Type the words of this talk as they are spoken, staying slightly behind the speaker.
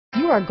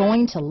are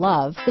going to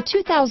love the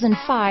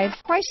 2005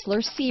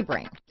 Chrysler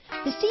Sebring.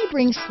 The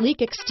Sebring's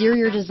sleek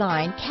exterior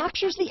design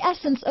captures the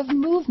essence of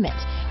movement,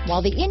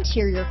 while the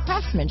interior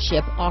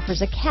craftsmanship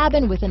offers a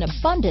cabin with an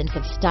abundance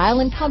of style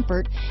and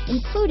comfort,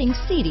 including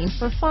seating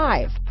for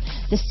 5.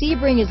 The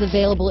Sebring is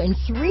available in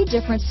 3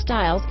 different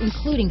styles,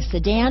 including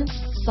sedan,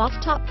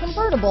 soft-top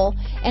convertible,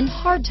 and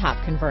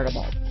hardtop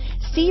convertible.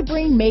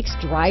 Sebring makes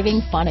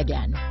driving fun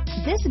again.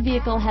 This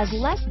vehicle has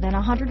less than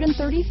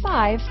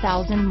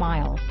 135,000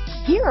 miles.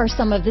 Here are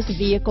some of this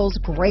vehicle's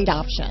great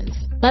options: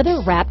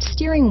 leather-wrapped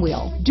steering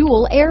wheel,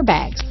 dual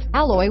airbags,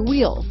 alloy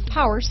wheels,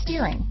 power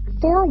steering,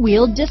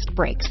 4-wheel disc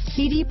brakes,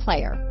 CD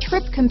player,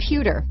 trip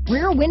computer,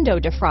 rear window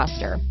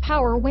defroster,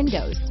 power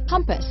windows,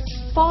 compass,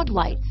 fog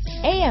lights,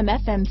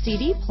 AM/FM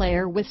CD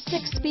player with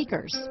 6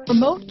 speakers,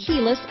 remote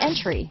keyless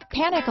entry,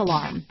 panic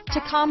alarm,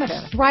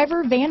 tachometer,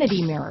 driver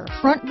vanity mirror,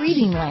 front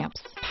reading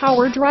lamps,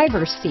 power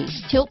driver's seat,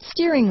 tilt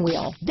steering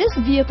wheel. This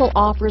vehicle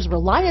offers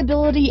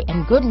reliability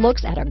and good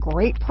looks at a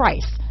great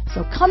price.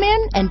 So come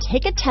in and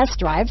take a test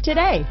drive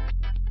today.